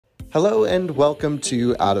Hello and welcome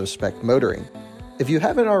to Out of Spec Motoring. If you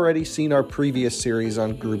haven't already seen our previous series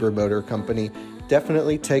on Gruber Motor Company,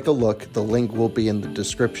 definitely take a look. The link will be in the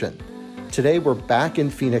description. Today we're back in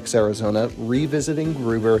Phoenix, Arizona, revisiting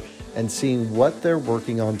Gruber and seeing what they're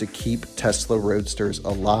working on to keep Tesla Roadsters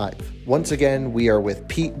alive. Once again, we are with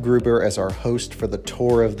Pete Gruber as our host for the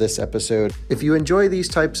tour of this episode. If you enjoy these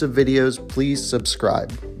types of videos, please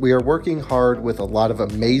subscribe. We are working hard with a lot of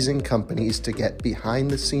amazing companies to get behind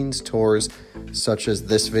the scenes tours, such as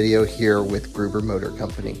this video here with Gruber Motor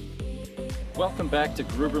Company. Welcome back to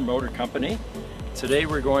Gruber Motor Company. Today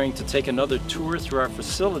we're going to take another tour through our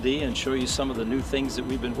facility and show you some of the new things that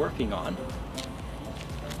we've been working on.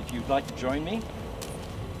 If you'd like to join me.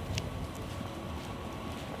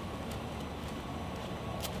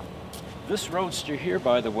 This Roadster here,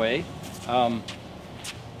 by the way,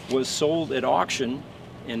 was sold at auction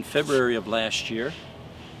in February of last year,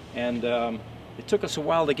 and it took us a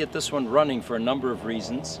while to get this one running for a number of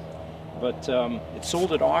reasons, but it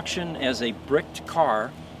sold at auction as a bricked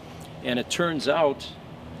car, and it turns out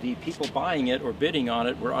the people buying it or bidding on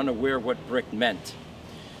it were unaware what brick meant.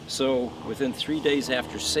 So within 3 days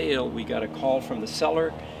after sale, we got a call from the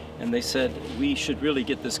seller, and they said we should really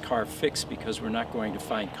get this car fixed because we're not going to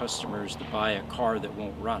find customers to buy a car that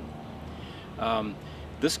won't run.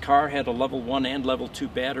 This car had a level 1 and level 2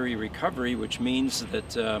 battery recovery, which means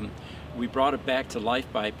that we brought it back to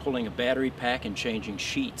life by pulling a battery pack and changing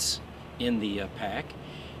sheets in the pack.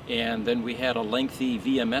 And then we had a lengthy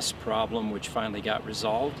VMS problem which finally got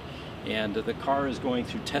resolved, and the car is going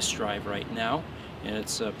through test drive right now, and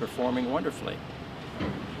it's performing wonderfully.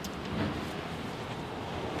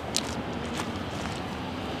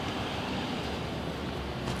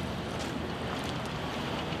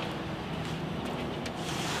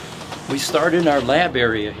 We start in our lab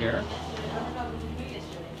area here.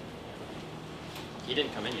 He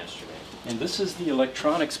didn't come in yesterday. And this is the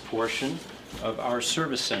electronics portion of our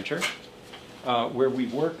service center, where we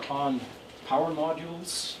work on power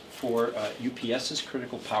modules for UPS's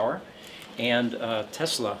critical power and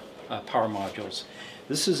Tesla power modules.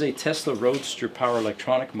 This is a Tesla Roadster power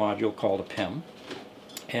electronic module called a PEM,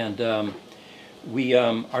 and we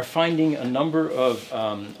are finding a number of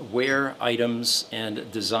wear items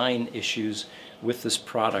and design issues with this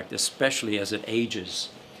product, especially as it ages.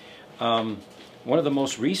 One of the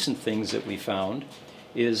most recent things that we found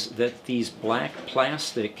is that these black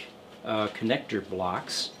plastic connector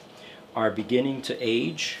blocks are beginning to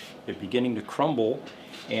age, they're beginning to crumble,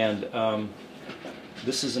 and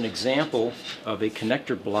this is an example of a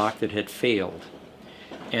connector block that had failed.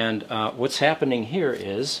 And what's happening here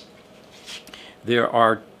is there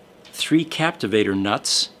are 3 captivator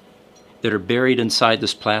nuts that are buried inside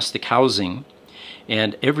this plastic housing,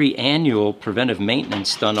 and every annual preventive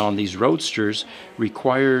maintenance done on these Roadsters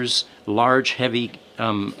requires large, heavy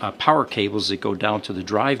power cables that go down to the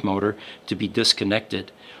drive motor to be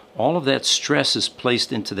disconnected. All of that stress is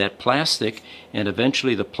placed into that plastic, and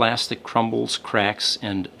eventually the plastic crumbles, cracks,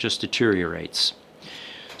 and just deteriorates.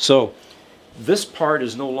 So this part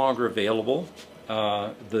is no longer available.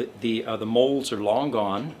 The molds are long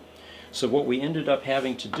gone. So what we ended up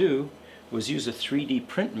having to do was use a 3D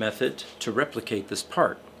print method to replicate this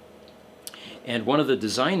part. And one of the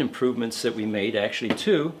design improvements that we made, actually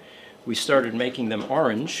two, we started making them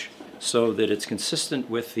orange so that it's consistent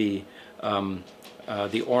with the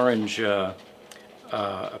orange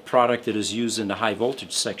product that is used in the high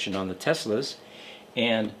voltage section on the Teslas.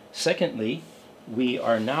 And secondly, we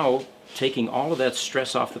are now taking all of that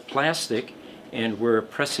stress off the plastic, and we're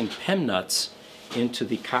pressing PEM nuts into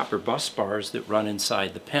the copper bus bars that run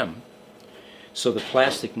inside the PEM, so the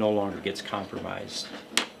plastic no longer gets compromised.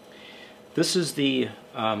 This is the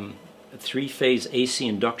 3-phase AC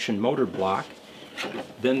induction motor block.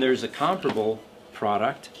 Then there's a comparable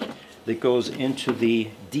product that goes into the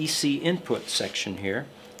DC input section here.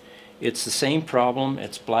 It's the same problem.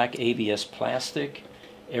 It's black ABS plastic.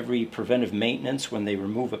 Every preventive maintenance, when they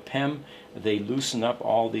remove a PEM, they loosen up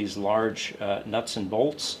all these large nuts and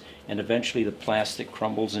bolts, and eventually the plastic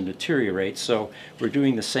crumbles and deteriorates. So we're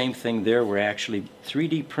doing the same thing there. We're actually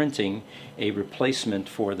 3D printing a replacement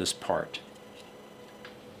for this part.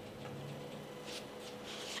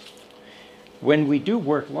 When we do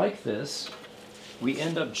work like this, we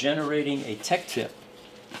end up generating a tech tip.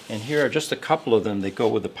 And here are just a couple of them that go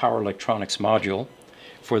with the power electronics module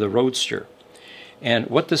for the Roadster.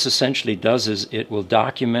 And what this essentially does is it will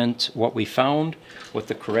document what we found, what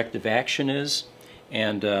the corrective action is,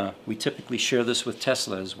 and we typically share this with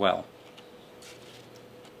Tesla as well.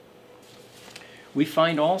 We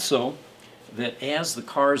find also that as the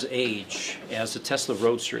cars age, as the Tesla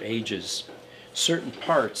Roadster ages, certain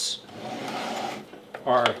parts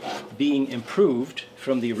are being improved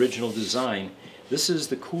from the original design. This is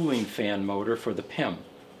the cooling fan motor for the PEM.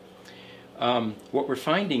 What we're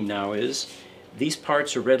finding now is these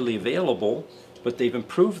parts are readily available, but they've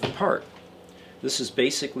improved the part. This is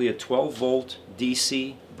basically a 12-volt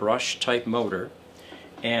DC brush type motor,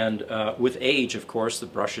 and with age, of course, the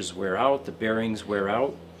brushes wear out, the bearings wear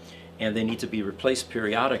out, and they need to be replaced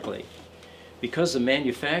periodically. Because the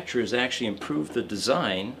manufacturer has actually improved the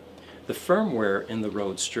design, the firmware in the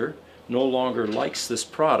Roadster no longer likes this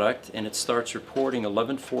product, and it starts reporting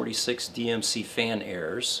 1146 DMC fan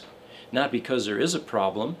errors, not because there is a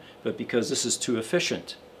problem, but because this is too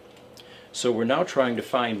efficient. So we're now trying to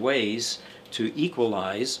find ways to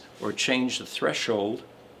equalize or change the threshold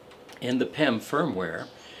in the PEM firmware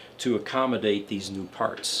to accommodate these new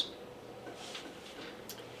parts.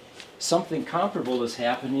 Something comparable is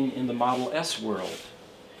happening in the Model S world.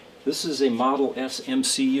 This is a Model S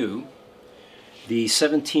MCU. The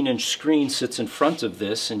 17-inch screen sits in front of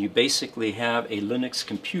this, and you basically have a Linux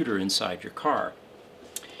computer inside your car.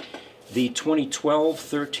 The 2012,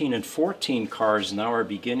 13, and 14 cars now are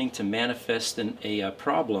beginning to manifest a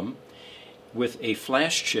problem with a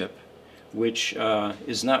flash chip which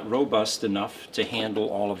is not robust enough to handle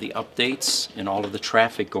all of the updates and all of the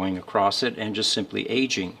traffic going across it, and just simply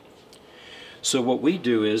aging. So what we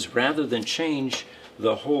do is, rather than change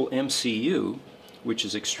the whole MCU, which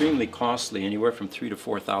is extremely costly, anywhere from $3,000 to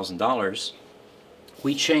 $4,000,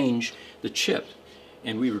 we change the chip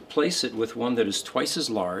and we replace it with one that is twice as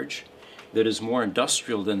large, that is more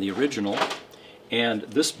industrial than the original, and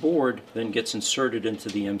this board then gets inserted into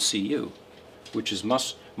the MCU, which is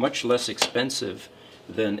much less expensive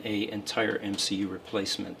than an entire MCU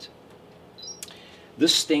replacement.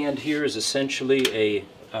 This stand here is essentially a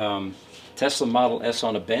Tesla Model S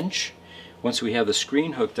on a bench. Once we have the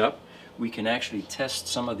screen hooked up, we can actually test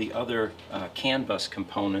some of the other CAN bus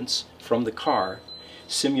components from the car,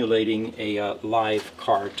 simulating a live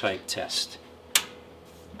car type test.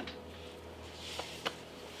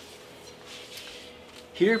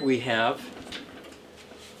 Here we have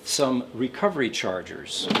some recovery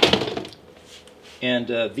chargers,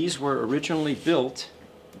 and these were originally built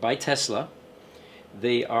by Tesla.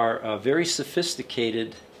 They are a very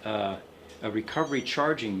sophisticated a recovery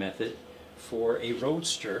charging method for a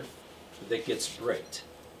Roadster that gets braked.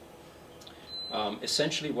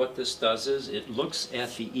 Essentially what this does is it looks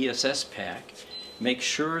at the ESS pack, makes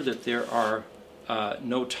sure that there are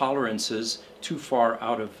no tolerances too far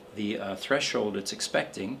out of the threshold it's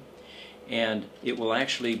expecting, and it will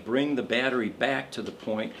actually bring the battery back to the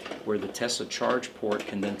point where the Tesla charge port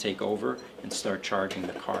can then take over and start charging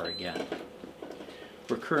the car again.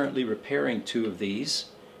 We're currently repairing 2 of these,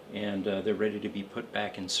 and they're ready to be put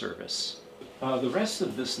back in service. The rest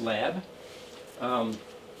of this lab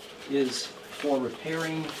is for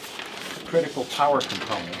repairing critical power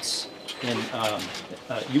components in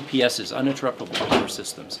UPSs, uninterruptible power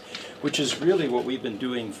systems, which is really what we've been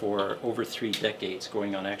doing for over 3 decades,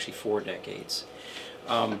 going on actually 4 decades.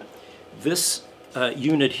 This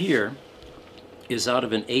unit here is out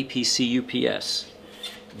of an APC UPS.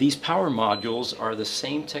 These power modules are the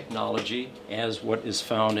same technology as what is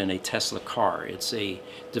found in a Tesla car. It's a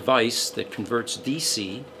device that converts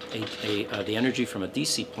DC, the energy from a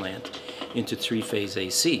DC plant, into 3-phase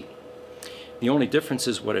AC. The only difference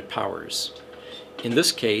is what it powers. In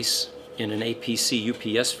this case, in an APC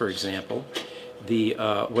UPS, for example,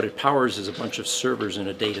 what it powers is a bunch of servers in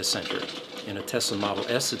a data center. In a Tesla Model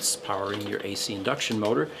S, it's powering your AC induction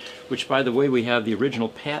motor, which, by the way, we have the original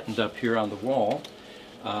patent up here on the wall.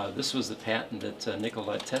 This was the patent that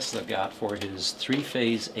Nikola Tesla got for his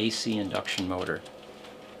 3-phase AC induction motor.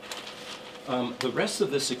 The rest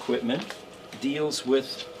of this equipment deals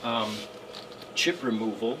with chip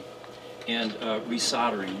removal and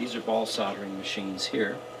resoldering. These are ball soldering machines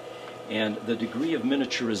here. And the degree of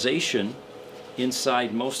miniaturization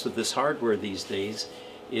inside most of this hardware these days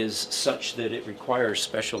is such that it requires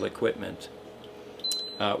special equipment.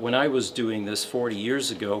 When I was doing this 40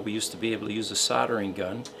 years ago, we used to be able to use a soldering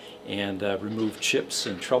gun and remove chips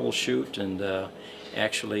and troubleshoot and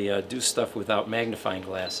actually do stuff without magnifying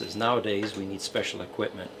glasses. Nowadays we need special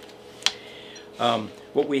equipment.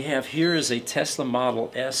 What we have here is a Tesla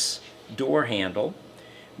Model S door handle.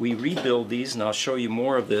 We rebuild these, and I'll show you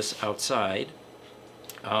more of this outside.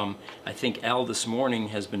 I think Al this morning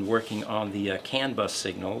has been working on the CAN bus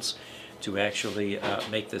signals to actually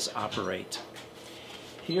make this operate.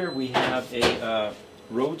 Here we have a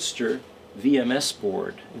Roadster VMS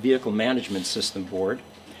board, Vehicle Management System board.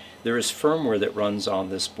 There is firmware that runs on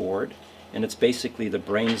this board, and it's basically the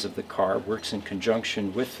brains of the car, works in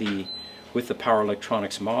conjunction with the with the power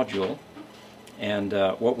electronics module. And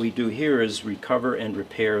what we do here is recover and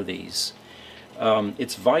repair these.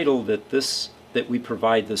 It's vital that we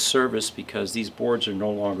provide this service because these boards are no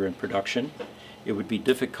longer in production. It would be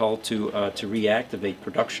difficult to reactivate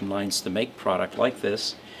production lines to make product like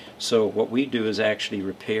this. So what we do is actually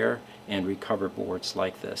repair and recover boards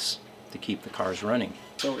like this to keep the cars running.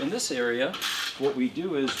 So in this area, what we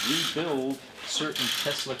do is rebuild certain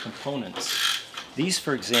Tesla components. These,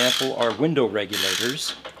 for example, are window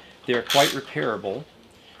regulators. They're quite repairable.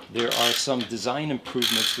 There are some design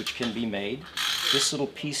improvements which can be made. This little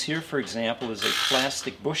piece here, for example, is a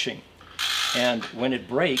plastic bushing. And when it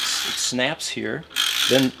breaks, it snaps here,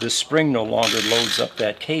 then the spring no longer loads up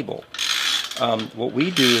that cable. What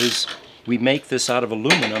we do is we make this out of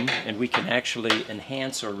aluminum, and we can actually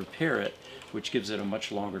enhance or repair it, which gives it a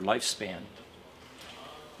much longer lifespan.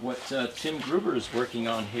 What Tim Gruber is working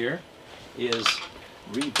on here is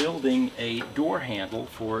rebuilding a door handle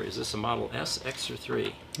for, is this a Model S, X, or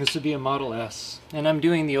 3? This would be a Model S, and I'm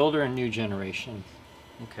doing the older and new generation.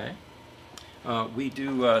 Okay. We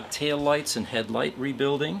do tail lights and headlight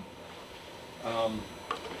rebuilding. Of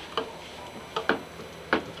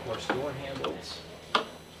course, door handles.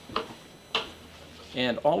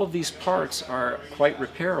 And all of these parts are quite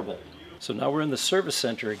repairable. So now we're in the service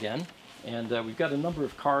center again, and we've got a number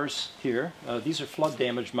of cars here. These are flood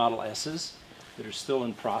damaged Model S's that are still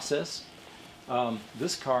in process.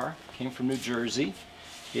 This car came from New Jersey.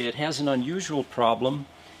 It has an unusual problem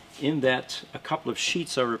in that a couple of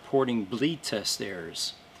sheets are reporting bleed test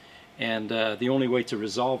errors. And the only way to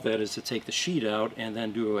resolve that is to take the sheet out and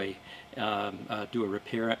then do a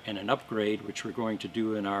repair and an upgrade, which we're going to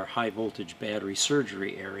do in our high voltage battery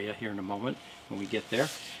surgery area here in a moment when we get there.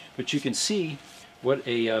 But you can see what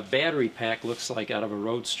a battery pack looks like out of a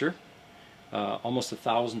Roadster. Almost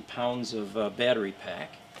 1,000 pounds of battery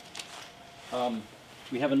pack.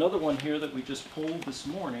 We have another one here that we just pulled this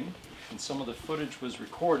morning, and some of the footage was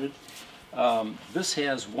recorded. This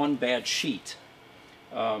has one bad sheet.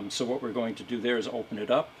 So what we're going to do there is open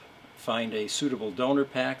it up, find a suitable donor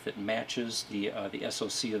pack that matches the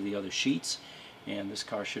SOC of the other sheets, and this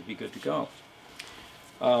car should be good to go.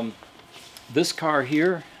 This car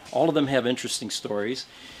here, all of them have interesting stories.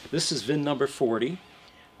 This is VIN number 40.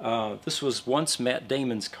 This was once Matt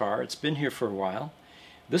Damon's car. It's been here for a while.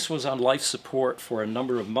 This was on life support for a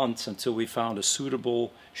number of months until we found a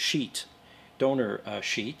suitable sheet, donor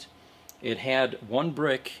sheet. It had one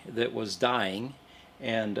brick that was dying,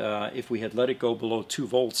 and if we had let it go below 2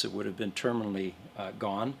 volts, it would have been terminally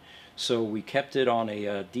gone. So we kept it on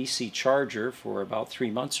a DC charger for about 3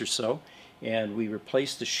 months or so, and we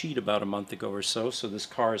replaced the sheet about a month ago or so, so this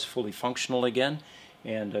car is fully functional again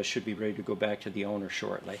and should be ready to go back to the owner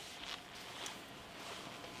shortly.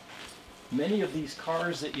 Many of these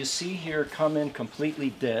cars that you see here come in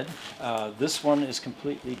completely dead. This one is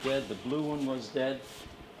completely dead. The blue one was dead.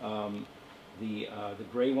 The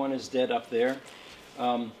gray one is dead up there.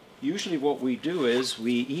 Usually what we do is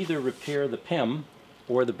we either repair the PEM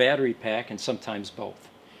or the battery pack, and sometimes both.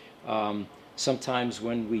 Sometimes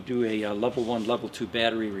when we do a level 1, level 2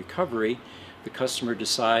 battery recovery, the customer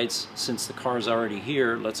decides, since the car is already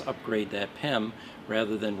here, let's upgrade that PEM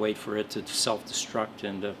rather than wait for it to self-destruct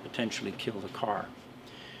and potentially kill the car.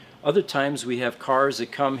 Other times we have cars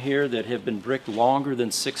that come here that have been bricked longer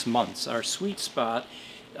than 6 months. Our sweet spot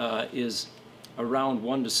is around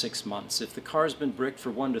 1 to 6 months. If the car's been bricked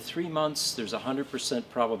for 1 to 3 months, there's a 100%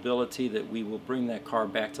 probability that we will bring that car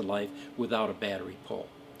back to life without a battery pull.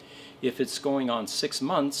 If it's going on 6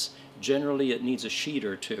 months, generally it needs a sheet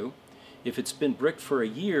or two. If it's been bricked for a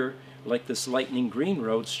year, like this lightning green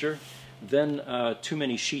Roadster, then too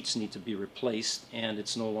many sheets need to be replaced, and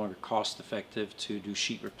it's no longer cost effective to do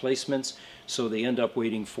sheet replacements, so they end up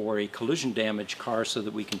waiting for a collision damaged car so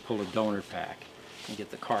that we can pull a donor pack and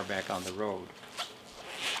get the car back on the road.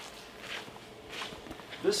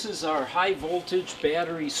 This is our high voltage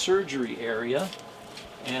battery surgery area,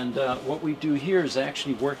 and what we do here is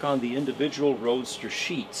actually work on the individual Roadster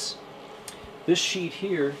sheets. This sheet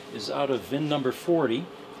here is out of VIN number 40.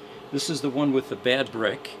 This is the one with the bad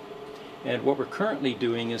brick. And what we're currently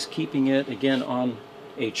doing is keeping it, again, on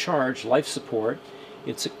a charge, life support.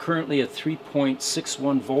 It's currently at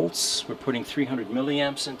 3.61 volts. We're putting 300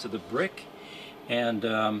 milliamps into the brick.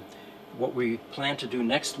 And what we plan to do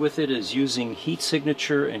next with it is, using heat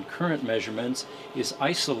signature and current measurements, is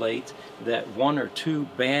isolate that 1 or 2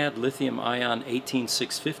 bad lithium-ion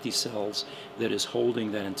 18650 cells that is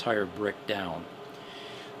holding that entire brick down.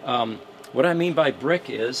 What I mean by brick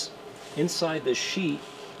is, inside the sheet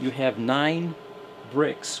you have 9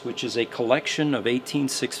 bricks, which is a collection of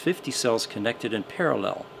 18650 cells connected in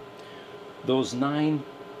parallel. those 9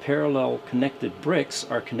 parallel connected bricks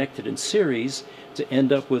are connected in series to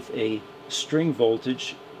end up with a string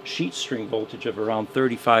voltage, sheet string voltage of around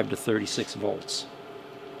 35 to 36 volts.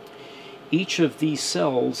 Each of these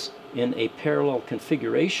cells in a parallel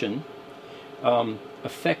configuration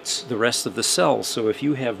affects the rest of the cells. So if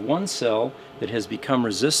you have one cell that has become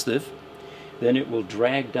resistive, then it will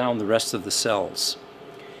drag down the rest of the cells.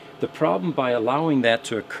 The problem by allowing that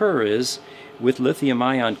to occur is, with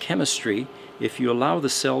lithium-ion chemistry, if you allow the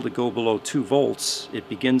cell to go below 2 volts, it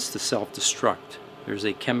begins to self-destruct. There's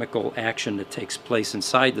a chemical action that takes place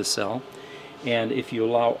inside the cell, and if you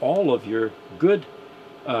allow all of your good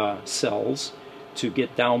cells to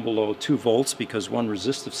get down below 2 volts because one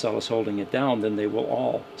resistive cell is holding it down, then they will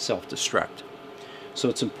all self-destruct. So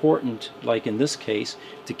it's important, like in this case,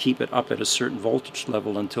 to keep it up at a certain voltage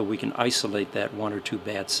level until we can isolate that 1 or 2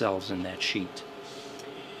 bad cells in that sheet.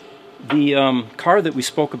 The car that we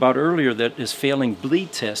spoke about earlier that is failing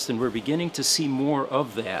bleed test, and we're beginning to see more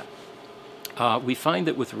of that. We find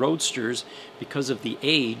that with Roadsters, because of the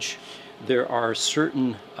age, there are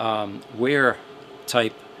certain wear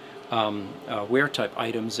type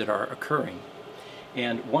items that are occurring.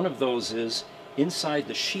 And one of those is inside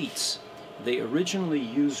the sheets. They originally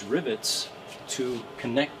used rivets to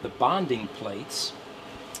connect the bonding plates,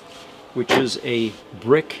 which is a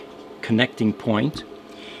brick connecting point,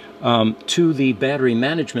 to the battery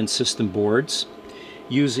management system boards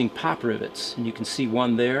using pop rivets. And you can see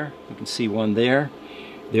one there, you can see one there.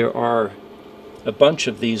 There are a bunch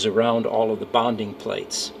of these around all of the bonding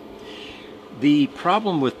plates. The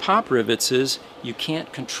problem with pop rivets is you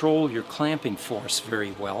can't control your clamping force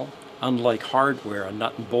very well, unlike hardware, a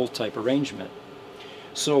nut and bolt type arrangement.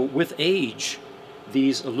 So with age,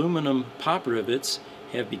 these aluminum pop rivets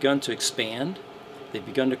have begun to expand, they've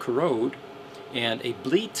begun to corrode, and a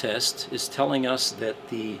bleed test is telling us that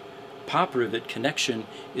the pop rivet connection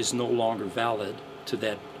is no longer valid to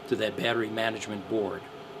that battery management board.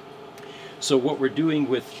 So what we're doing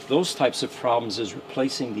with those types of problems is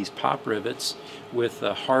replacing these pop rivets with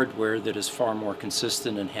hardware that is far more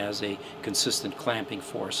consistent and has a consistent clamping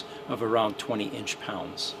force of around 20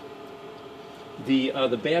 inch-pounds. The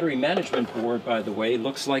battery management board, by the way,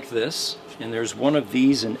 looks like this, and there's one of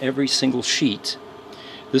these in every single sheet.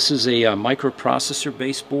 This is a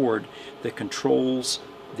microprocessor-based board that controls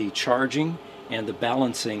the charging and the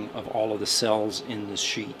balancing of all of the cells in this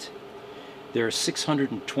sheet. There are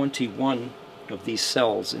 621 of these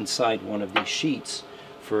cells inside one of these sheets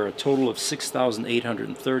for a total of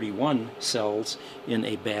 6,831 cells in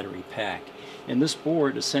a battery pack. And this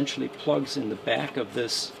board essentially plugs in the back of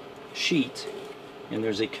this sheet, and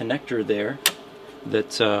there's a connector there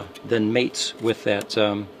that then mates with that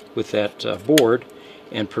board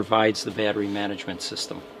and provides the battery management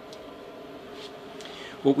system.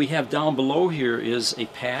 What we have down below here is a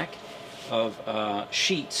pack of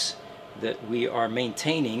sheets that we are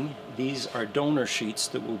maintaining. These are donor sheets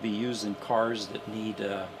that will be used in cars that need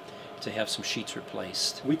to have some sheets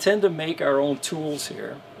replaced. We tend to make our own tools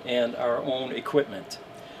here and our own equipment.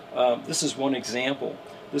 This is one example.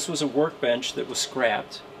 This was a workbench that was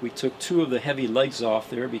scrapped. We took 2 of the heavy legs off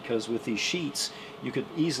there because with these sheets you could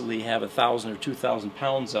easily have 1,000 or 2,000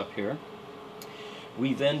 pounds up here.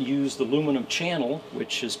 We then used aluminum channel,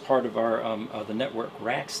 which is part of our the network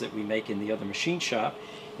racks that we make in the other machine shop,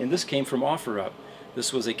 and this came from OfferUp.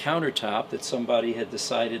 This was a countertop that somebody had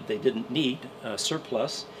decided they didn't need,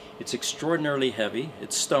 surplus. It's extraordinarily heavy,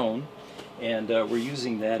 it's stone, and we're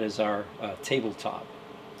using that as our tabletop.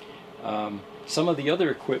 Some of the other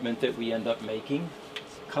equipment that we end up making,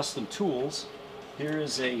 custom tools, here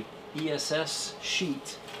is a ESS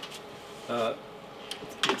sheet.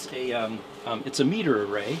 It's a meter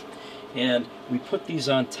array, and we put these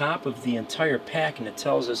on top of the entire pack, and it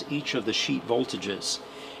tells us each of the sheet voltages.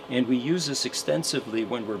 And we use this extensively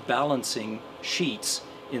when we're balancing sheets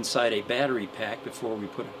inside a battery pack before we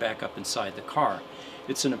put it back up inside the car.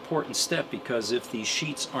 It's an important step because if these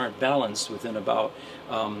sheets aren't balanced within about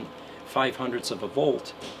 0.05 of a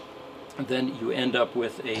volt, then you end up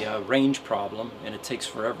with a range problem, and it takes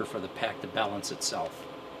forever for the pack to balance itself.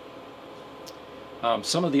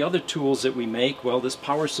 Some of the other tools that we make, well, this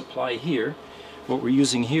power supply here, what we're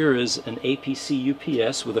using here is an APC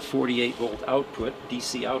UPS with a 48 volt output,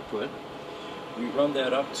 DC output. We run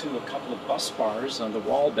that up to a couple of bus bars on the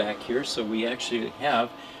wall back here, so we actually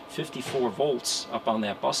have 54 volts up on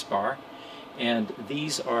that bus bar, and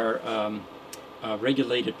these are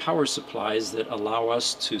regulated power supplies that allow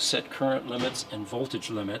us to set current limits and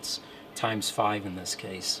voltage limits ×5 in this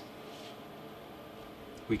case.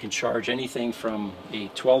 We can charge anything from a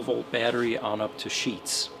 12 volt battery on up to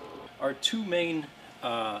sheets. Our 2 main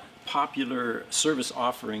popular service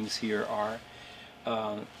offerings here are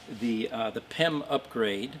the PEM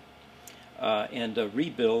upgrade and a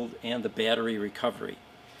rebuild and the battery recovery.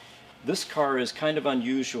 This car is kind of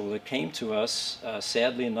unusual. It came to us,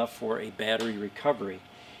 sadly enough, for a battery recovery.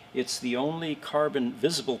 It's the only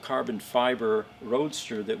visible carbon fiber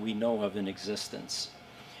Roadster that we know of in existence.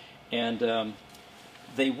 And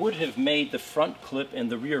they would have made the front clip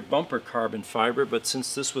and the rear bumper carbon fiber, but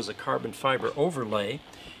since this was a carbon fiber overlay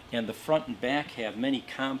and the front and back have many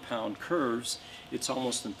compound curves, it's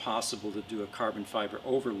almost impossible to do a carbon fiber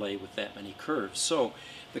overlay with that many curves. So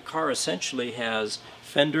the car essentially has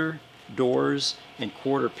fender, doors, and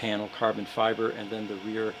quarter panel carbon fiber, and then the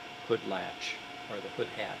rear hood latch, or the hood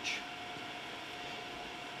hatch.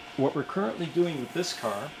 What we're currently doing with this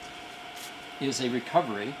car is a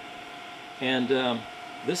recovery, and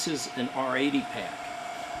this is an R80 pack,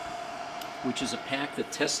 which is a pack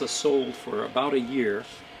that Tesla sold for about a year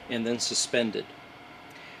and then suspended.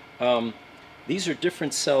 These are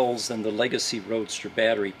different cells than the legacy Roadster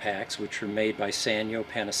battery packs, which were made by Sanyo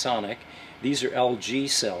Panasonic. These are LG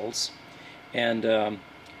cells, and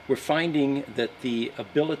we're finding that the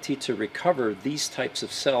ability to recover these types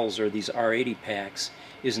of cells, or these R80 packs,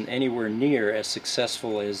 isn't anywhere near as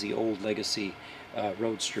successful as the old legacy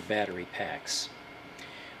Roadster battery packs.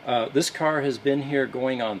 This car has been here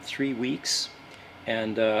going on 3 weeks,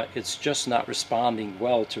 and it's just not responding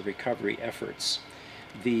well to recovery efforts.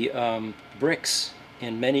 The bricks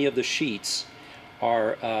in many of the sheets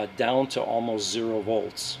are down to almost 0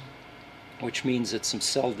 volts, which means that some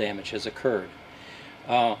cell damage has occurred.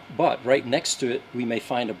 But right next to it we may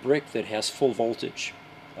find a brick that has full voltage.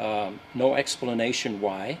 No explanation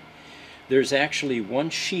why. There's actually one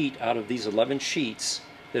sheet out of these 11 sheets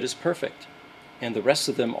that is perfect, and the rest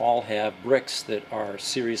of them all have bricks that are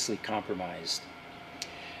seriously compromised.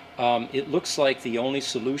 It looks like the only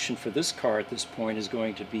solution for this car at this point is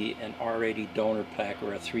going to be an R80 donor pack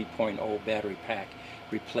or a 3.0 battery pack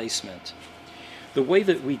replacement. The way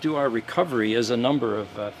that we do our recovery is a number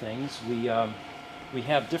of things. We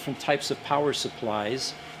have different types of power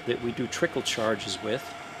supplies that we do trickle charges with.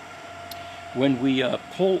 When we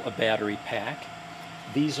pull a battery pack,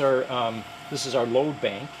 this is our load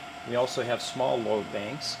bank. We also have small load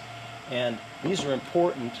banks, and these are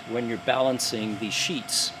important when you're balancing the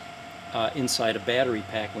sheets inside a battery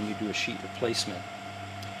pack when you do a sheet replacement.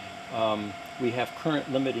 We have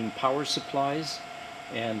current limiting power supplies,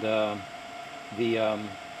 and the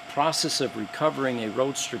process of recovering a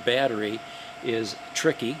Roadster battery is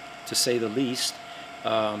tricky, to say the least.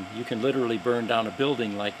 You can literally burn down a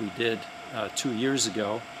building like we did 2 years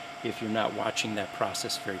ago if you're not watching that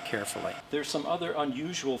process very carefully. There's some other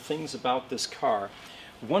unusual things about this car.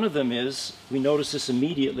 One of them is, we noticed this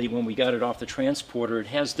immediately when we got it off the transporter, it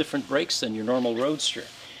has different brakes than your normal Roadster.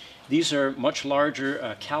 These are much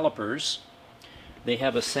larger calipers. They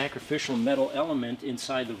have a sacrificial metal element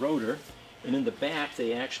inside the rotor, and in the back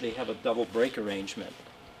they actually have a double brake arrangement.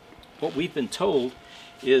 What we've been told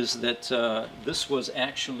is that this was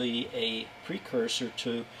actually a precursor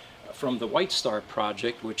from the White Star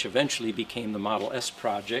project, which eventually became the Model S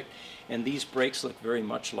project, and these brakes look very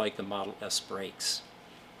much like the Model S brakes.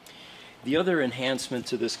 The other enhancement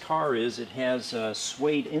to this car is it has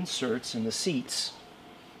suede inserts in the seats,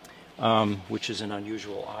 which is an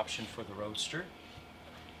unusual option for the Roadster.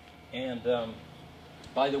 And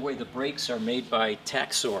by the way, the brakes are made by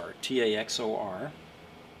Taxor, T-A-X-O-R.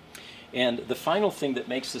 And the final thing that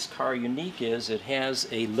makes this car unique is it has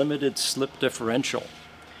a limited slip differential.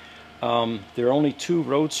 There are only 2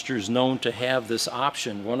 Roadsters known to have this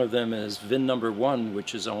option. One of them is VIN number 1,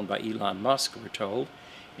 which is owned by Elon Musk, we're told,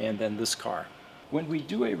 and then this car. When we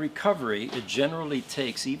do a recovery, it generally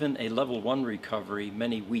takes, even a level 1 recovery,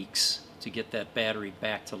 many weeks to get that battery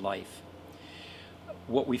back to life.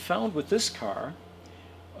 What we found with this car,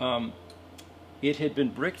 it had been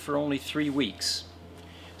bricked for only 3 weeks.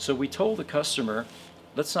 So we told the customer,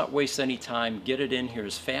 let's not waste any time, get it in here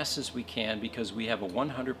as fast as we can, because we have a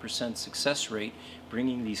 100% success rate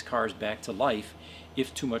bringing these cars back to life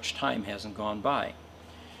if too much time hasn't gone by.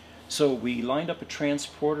 So we lined up a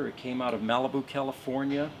transporter. It came out of Malibu,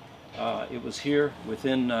 California. It was here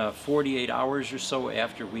within 48 hours or so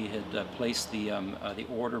after we had placed the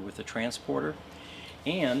order with the transporter,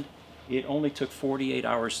 and it only took 48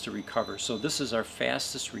 hours to recover. So this is our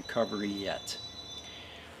fastest recovery yet.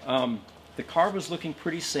 The car was looking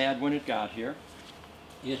pretty sad when it got here.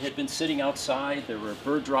 It had been sitting outside. There were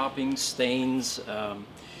bird droppings, stains.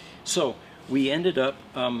 So we ended up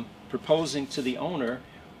proposing to the owner,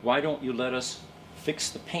 why don't you let us fix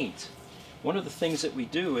the paint? One of the things that we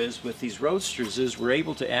do is with these Roadsters is we're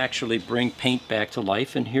able to actually bring paint back to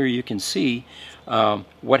life, and here you can see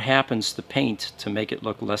what happens to paint to make it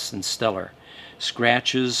look less than stellar.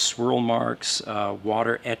 Scratches, swirl marks,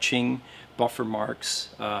 water etching, buffer marks,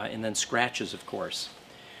 and then scratches, of course.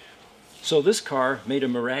 So this car made a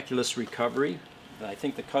miraculous recovery. I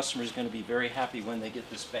think the customer is going to be very happy when they get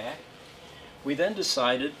this back. We then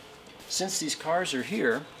decided, since these cars are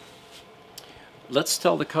here, let's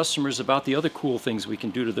tell the customers about the other cool things we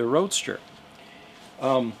can do to their Roadster.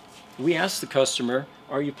 We asked the customer,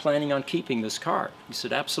 are you planning on keeping this car? He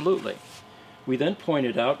said, absolutely. We then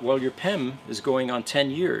pointed out, well, your PEM is going on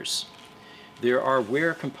 10 years. There are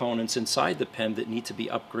wear components inside the PEM that need to be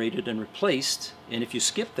upgraded and replaced, and if you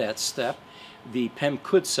skip that step, the PEM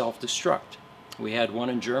could self-destruct. We had one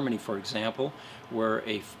in Germany, for example, where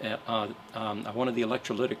one of the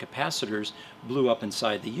electrolytic capacitors blew up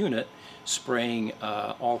inside the unit, spraying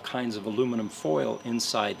all kinds of aluminum foil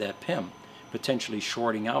inside that PEM, potentially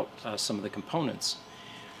shorting out some of the components.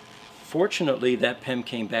 Fortunately, that PEM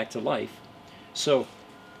came back to life. So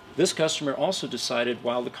this customer also decided,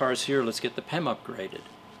 while the car's here, let's get the PEM upgraded.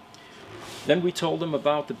 Then we told them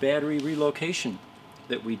about the battery relocation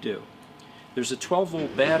that we do. There's a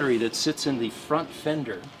 12-volt battery that sits in the front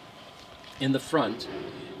fender in the front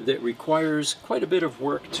that requires quite a bit of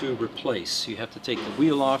work to replace. You have to take the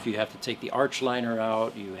wheel off, you have to take the arch liner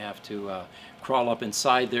out, you have to crawl up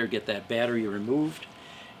inside there, get that battery removed.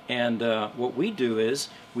 And what we do is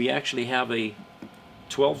we actually have a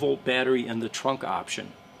 12-volt battery in the trunk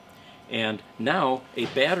option. And now a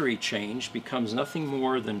battery change becomes nothing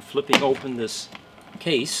more than flipping open this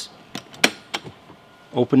case,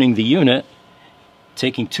 opening the unit,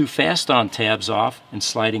 taking two fast-on tabs off and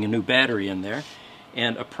sliding a new battery in there.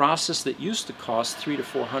 And a process that used to cost $300 to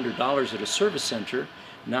 $400 at a service center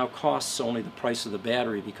now costs only the price of the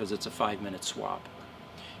battery because it's a 5-minute swap.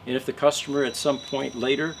 And if the customer at some point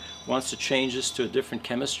later wants to change this to a different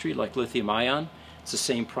chemistry like lithium ion, it's the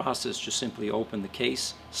same process. Just simply open the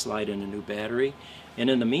case, slide in a new battery, and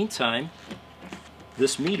in the meantime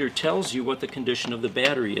this meter tells you what the condition of the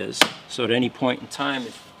battery is. So at any point in time,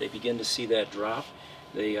 if they begin to see that drop,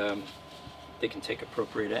 they can take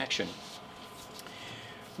appropriate action.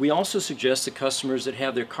 We also suggest to customers that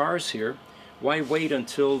have their cars here, why wait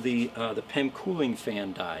until the PEM cooling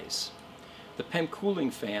fan dies? The PEM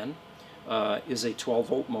cooling fan is a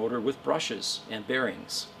 12-volt motor with brushes and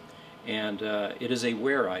bearings, and it is a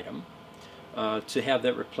wear item. To have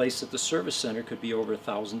that replaced at the service center could be over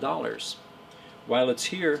 $1,000. While it's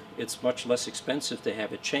here, it's much less expensive to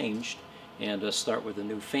have it changed and start with a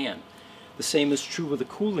new fan. The same is true with the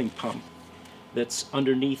cooling pump that's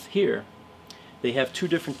underneath here. They have two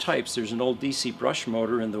different types. There's an old DC brush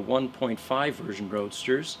motor in the 1.5 version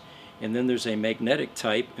Roadsters, and then there's a magnetic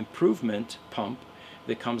type improvement pump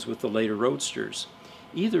that comes with the later Roadsters.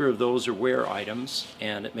 Either of those are wear items,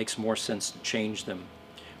 and it makes more sense to change them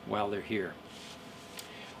while they're here.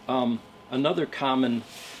 Another common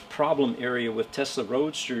problem area with Tesla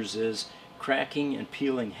Roadsters is cracking and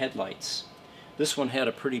peeling headlights. This one had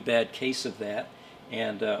a pretty bad case of that,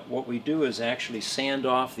 and what we do is actually sand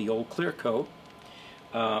off the old clear coat.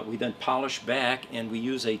 We then polish back, and we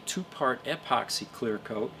use a 2-part epoxy clear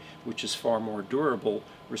coat, which is far more durable,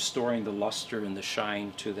 restoring the luster and the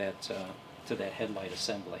shine to that headlight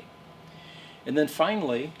assembly. And then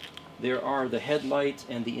finally, there are the headlight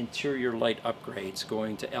and the interior light upgrades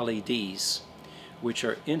going to LEDs, which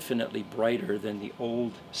are infinitely brighter than the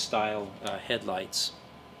old style headlights.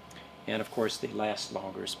 And of course they last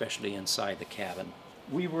longer, especially inside the cabin.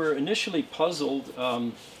 We were initially puzzled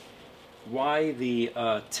why the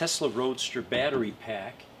Tesla Roadster battery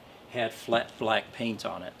pack had flat black paint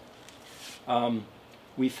on it.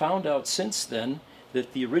 We found out since then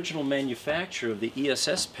that the original manufacturer of the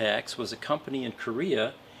ESS packs was a company in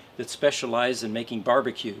Korea that specialized in making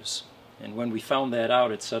barbecues. And when we found that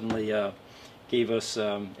out, it suddenly gave us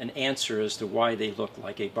an answer as to why they look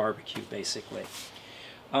like a barbecue, basically.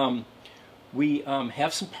 We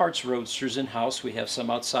have some parts Roadsters in-house. We have some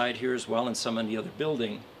outside here as well, and some in the other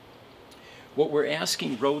building. What we're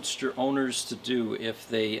asking Roadster owners to do if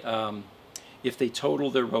they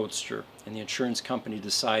total their Roadster and the insurance company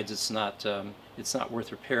decides it's not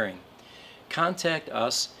worth repairing, contact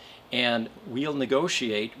us and we'll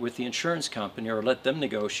negotiate with the insurance company, or let them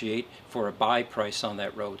negotiate for a buy price on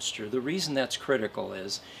that Roadster. The reason that's critical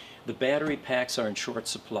is the battery packs are in short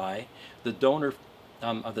supply. The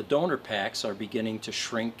donor packs are beginning to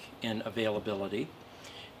shrink in availability,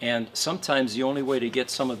 and sometimes the only way to get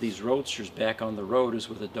some of these Roadsters back on the road is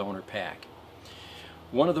with a donor pack.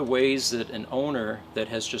 One of the ways that an owner that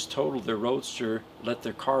has just totaled their Roadster let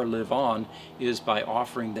their car live on is by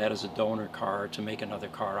offering that as a donor car to make another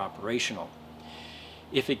car operational.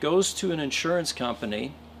 If it goes to an insurance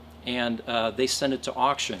company and they send it to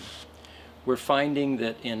auction, we're finding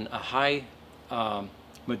that in a high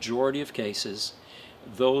majority of cases,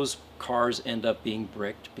 those cars end up being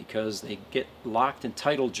bricked because they get locked in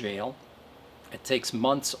title jail. It takes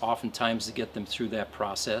months oftentimes to get them through that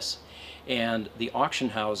process. And the auction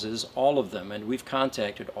houses, all of them, and we've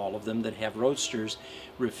contacted all of them that have Roadsters,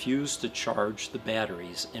 refuse to charge the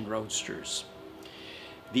batteries in Roadsters.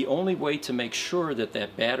 The only way to make sure that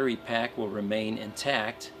that battery pack will remain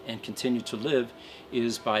intact and continue to live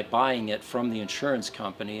is by buying it from the insurance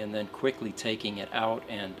company and then quickly taking it out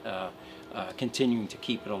and continuing to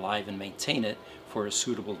keep it alive and maintain it for a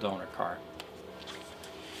suitable donor car.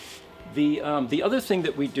 The other thing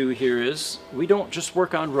that we do here is we don't just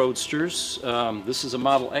work on Roadsters. This is a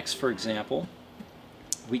Model X, for example.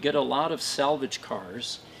 We get a lot of salvage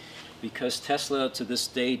cars because Tesla to this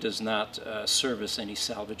day does not service any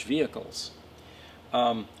salvage vehicles.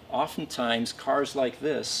 Oftentimes cars like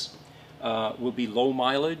this will be low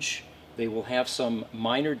mileage. They will have some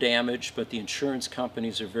minor damage, but the insurance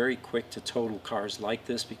companies are very quick to total cars like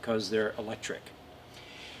this because they're electric.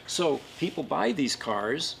 So people buy these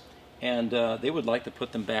cars and they would like to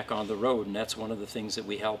put them back on the road, and that's one of the things that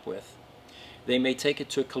we help with. They may take it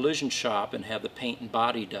to a collision shop and have the paint and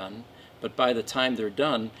body done, but by the time they're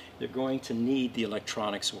done, they're going to need the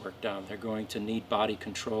electronics work done. They're going to need body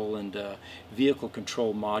control and vehicle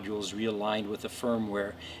control modules realigned with the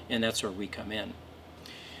firmware, and that's where we come in.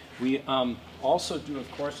 We also do, of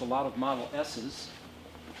course, a lot of Model S's.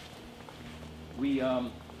 We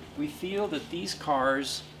feel that these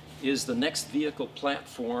cars is the next vehicle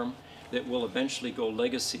platform that will eventually go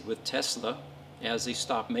legacy with Tesla as they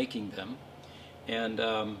stop making them. And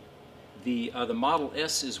the Model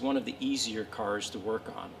S is one of the easier cars to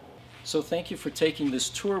work on. So thank you for taking this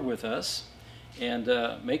tour with us, and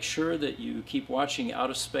make sure that you keep watching Out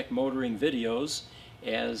of Spec Motoring videos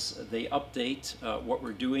as they update what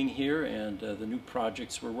we're doing here and the new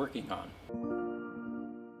projects we're working on.